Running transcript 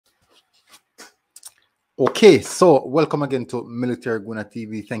Okay, so welcome again to Military Guna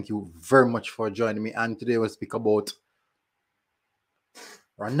TV. Thank you very much for joining me. And today we'll speak about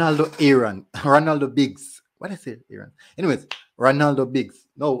Ronaldo Aaron, Ronaldo Biggs. What did I say, Aaron? Anyways, Ronaldo Biggs.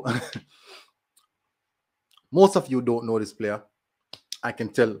 No, most of you don't know this player. I can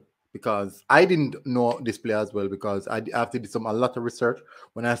tell because I didn't know this player as well because I have to do a lot of research.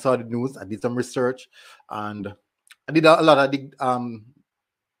 When I saw the news, I did some research and I did a lot of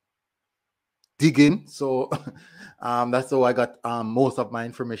digging. So that's how I got most of my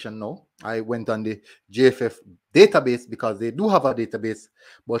information now. I went on the JFF database because they do have a database,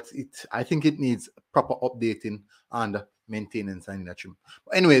 but I think it needs proper updating and maintenance and that.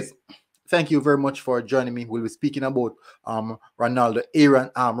 But anyways, thank you very much for joining me. We'll be speaking about Ronaldo Aaron,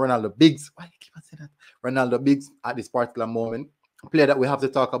 Ronaldo Biggs. Why do you keep on saying that? Ronaldo Biggs at this particular moment. A player that we have to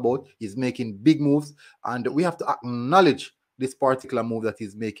talk about is making big moves, and we have to acknowledge this particular move that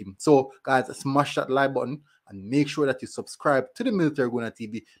he's making. So guys, smash that like button and make sure that you subscribe to the Military Guna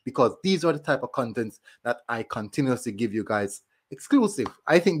TV because these are the type of contents that I continuously give you guys exclusive.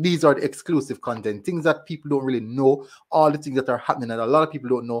 I think these are the exclusive content, things that people don't really know, all the things that are happening, and a lot of people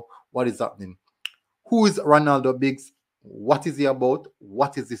don't know what is happening. Who is Ronaldo Biggs? What is he about?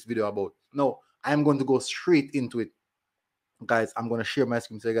 What is this video about? No, I'm going to go straight into it. Guys, I'm going to share my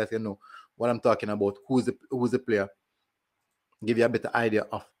screen so you guys can know what I'm talking about. Who's the player? Give you a better idea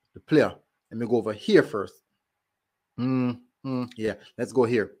of the player. Let me go over here first. Yeah, let's go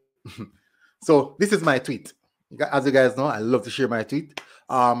here. So this is my tweet. As you guys know, I love to share my tweet.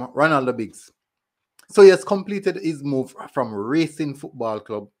 Ranaldo Biggs. So he has completed his move from Racing Football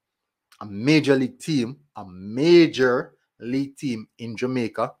Club, a major league team in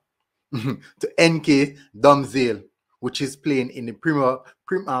Jamaica, to NK Domzale, which is playing in the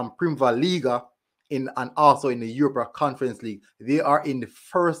Primera Liga and also in the Europa Conference League. They are in the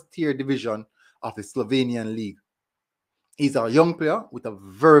first tier division of the Slovenian league. He's a young player with a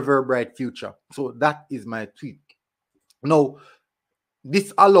very, very bright future. So that is my tweet. Now,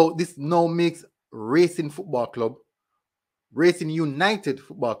 this now makes Racing United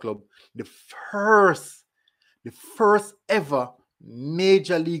Football Club, the first ever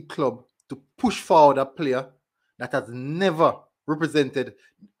major league club to push forward a player that has never represented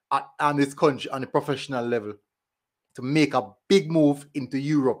on this country on a professional level to make a big move into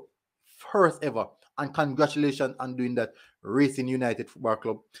Europe. First ever. And congratulations on doing that, Racing United Football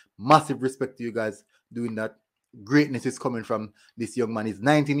Club. Massive respect to you guys doing that. Greatness is coming from this young man. He's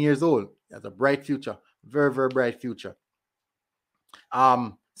 19 years old. He has a bright future. Very, very bright future.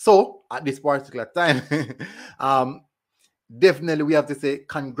 So at this particular time, definitely we have to say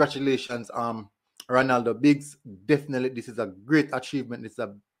congratulations, Ranaldo Biggs. Definitely, this is a great achievement. It's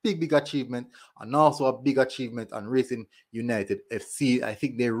a big achievement, and also a big achievement on Racing United FC. I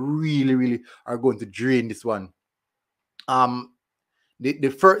think they really are going to drain this one. Domzale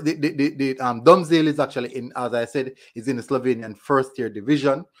is actually in, as I said, is in the Slovenian first tier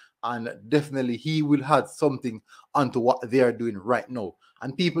division, and definitely he will add something onto what they are doing right now.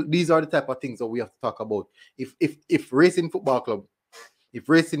 And people, these are the type of things that we have to talk about. If Racing Football Club, if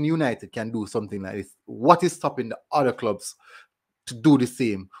Racing United can do something like this, what is stopping the other clubs to do the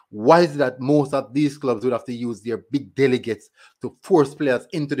same? Why is it that most of these clubs would have to use their big delegates to force players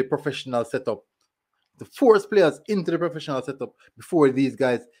into the professional setup? Before these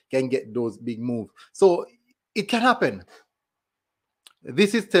guys can get those big moves. So it can happen.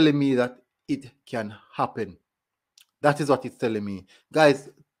 This is telling me that it can happen. That is what it's telling me. Guys,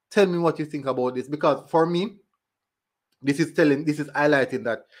 tell me what you think about this, because for me, this is highlighting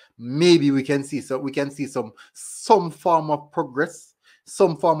that maybe we can see some form of progress,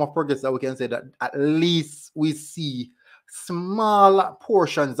 that we can say that at least we see small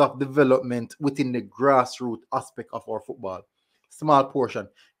portions of development within the grassroots aspect of our football. Small portion.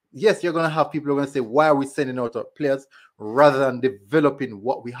 Yes, you're going to have people who are going to say, why are we sending out our players rather than developing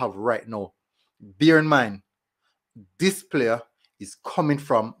what we have right now? Bear in mind, this player is coming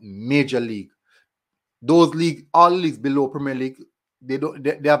from major league. Those leagues, all leagues below Premier League, they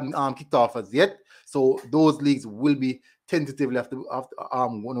haven't kicked off as yet. So those leagues will be tentatively have to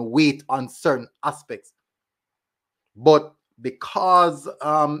wait on certain aspects. But because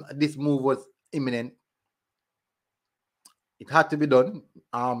this move was imminent, it had to be done.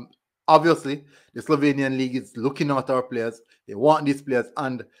 Obviously, the Slovenian league is looking at our players. They want these players,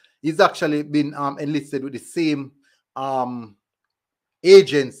 and he's actually been enlisted with the same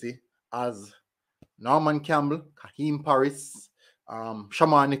agency as Norman Campbell, Kahim Paris,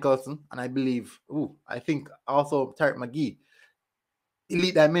 Shamar Nicholson, and I believe, I think also Tarek McGee.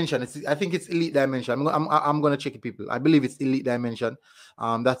 Elite Dimension. I think it's Elite Dimension. I'm gonna check it, people. I believe it's Elite Dimension.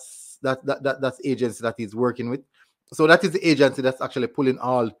 That's agency that he's working with. So that is the agency that's actually pulling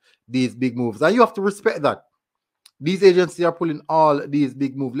all these big moves, and you have to respect that. These agencies are pulling all these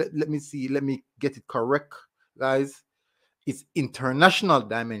big moves. Let me see. Let me get it correct, guys. It's International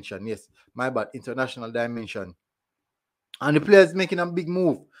Dimension. Yes, my bad. International Dimension. And the player is making a big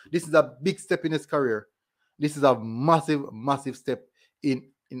move. This is a big step in his career. This is a massive, massive step in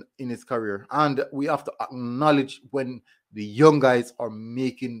his career. And we have to acknowledge when the young guys are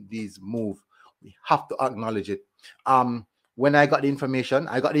making these moves. We have to acknowledge it. When I got the information,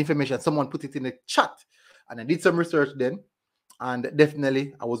 someone put it in the chat. And I did some research then. And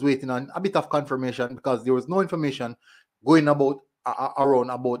definitely, I was waiting on a bit of confirmation because there was no information going about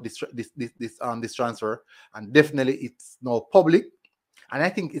around about this transfer, and definitely it's now public. And I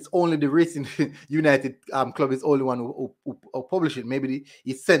think it's only the Racing United club is the only one who published it. Maybe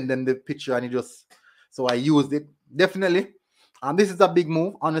he sent them the picture and so I used it. Definitely, this is a big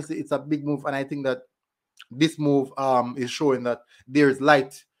move. Honestly, it's a big move, and I think that this move is showing that there's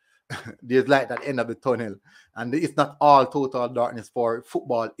light. There's light at the end of the tunnel, and it's not all total darkness for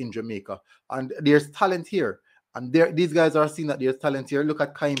football in Jamaica. And there's talent here, and these guys are seeing that there's talent here. Look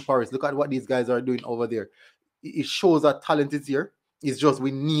at Kaim Paris. Look at what these guys are doing over there. It shows that talent is here. It's just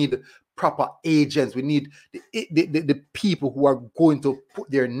we need proper agents. We need the people who are going to put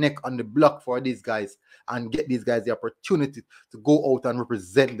their neck on the block for these guys and get these guys the opportunity to go out and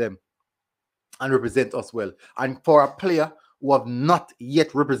represent them and represent us well. And for a player who have not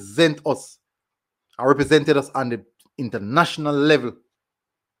yet represented us on the international level,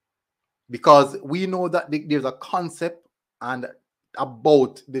 because we know that there's a concept and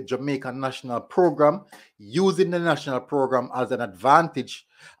about the Jamaican national program, using the national program as an advantage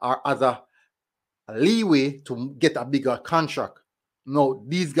or as a leeway to get a bigger contract. No,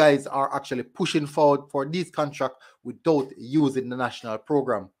 these guys are actually pushing forward for this contract without using the national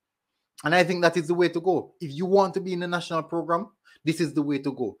program. And I think that is the way to go. If you want to be in the national program, this is the way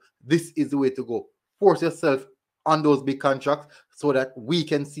to go. This is the way to go. Force yourself on those big contracts so that we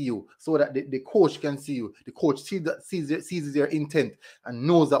can see you, so that the coach can see you. The coach sees your intent and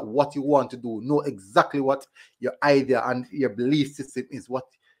knows that what you want to do, know exactly what your idea and your belief system is, what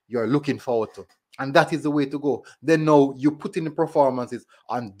you're looking forward to. And that is the way to go. Then now you put in the performances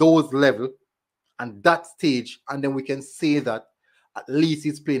on those levels and that stage, and then we can say that at least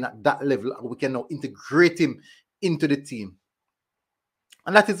he's playing at that level, and we can now integrate him into the team.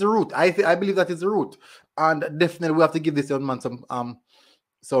 And that is the route. I believe that is the route. And definitely we have to give this young man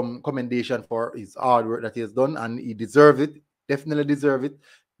some commendation for his hard work that he has done, and he deserves it. Definitely deserve it.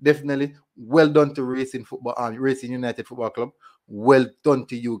 Definitely well done to Racing United Football Club. Well done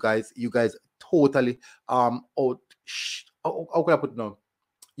to you guys. You guys totally how can I put it now?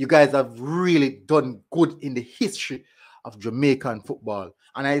 You guys have really done good in the history of Jamaican football.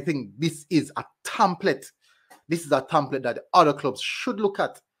 And I think this is a template. This is a template that other clubs should look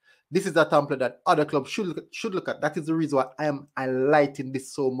at. This is a template that other clubs should look at. That is the reason why I am highlighting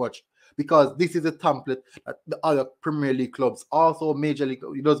this so much. Because this is a template that the other Premier League clubs, also Major League,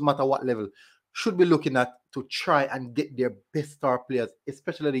 it doesn't matter what level, should be looking at to try and get their best star players,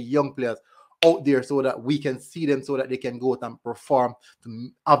 especially the young players, out there so that we can see them, so that they can go out and perform, to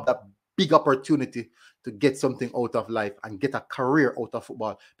have that big opportunity to get something out of life and get a career out of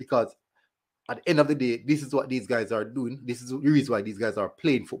football. Because at the end of the day, this is what these guys are doing. This is the reason why these guys are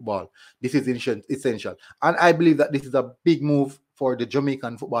playing football. This is essential. And I believe that this is a big move for the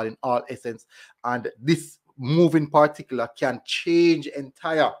Jamaican football in all essence. And this move in particular can change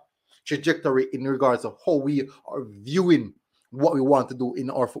entire trajectory in regards of how we are viewing what we want to do in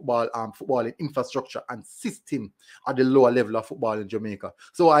our footballing infrastructure and system at the lower level of football in Jamaica.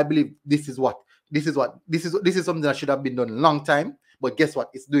 So I believe this is something that should have been done a long time. But guess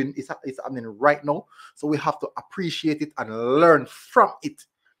what? It's happening right now. So we have to appreciate it and learn from it.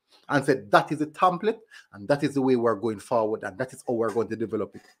 And say that is a template, and that is the way we're going forward, and that is how we're going to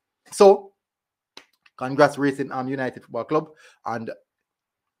develop it. So, congrats Racing United Football Club and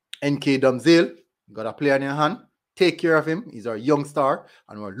NK Domzale. Got a player in your hand. Take care of him. He's our young star,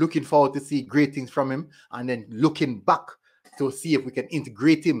 and we're looking forward to see great things from him. And then looking back to see if we can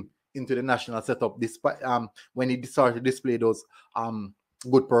integrate him into the national setup despite when he started to display those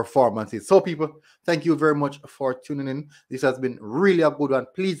good performances. So people, thank you very much for tuning in. This has been really a good one.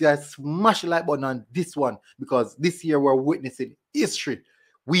 Please guys, smash the like button on this one, because this year we're witnessing history.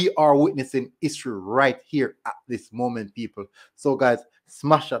 We are witnessing history right here at this moment, people. So guys,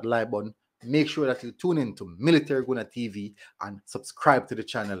 smash that like button. Make sure that you tune in to Military Gunner TV and subscribe to the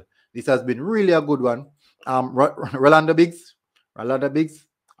channel. This has been really a good one. Rolando Biggs, Ranaldo Biggs,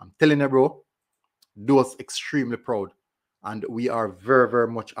 I'm telling you, bro, do us extremely proud. And we are very, very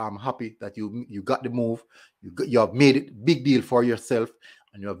much happy that you got the move. You have made it big deal for yourself,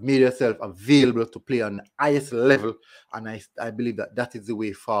 and you have made yourself available to play on the highest level. And I believe that is the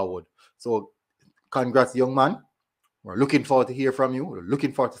way forward. So congrats, young man. We're looking forward to hear from you. We're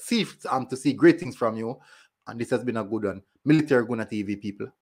looking forward to see great things from you. And this has been a good one. Military Guna TV, people.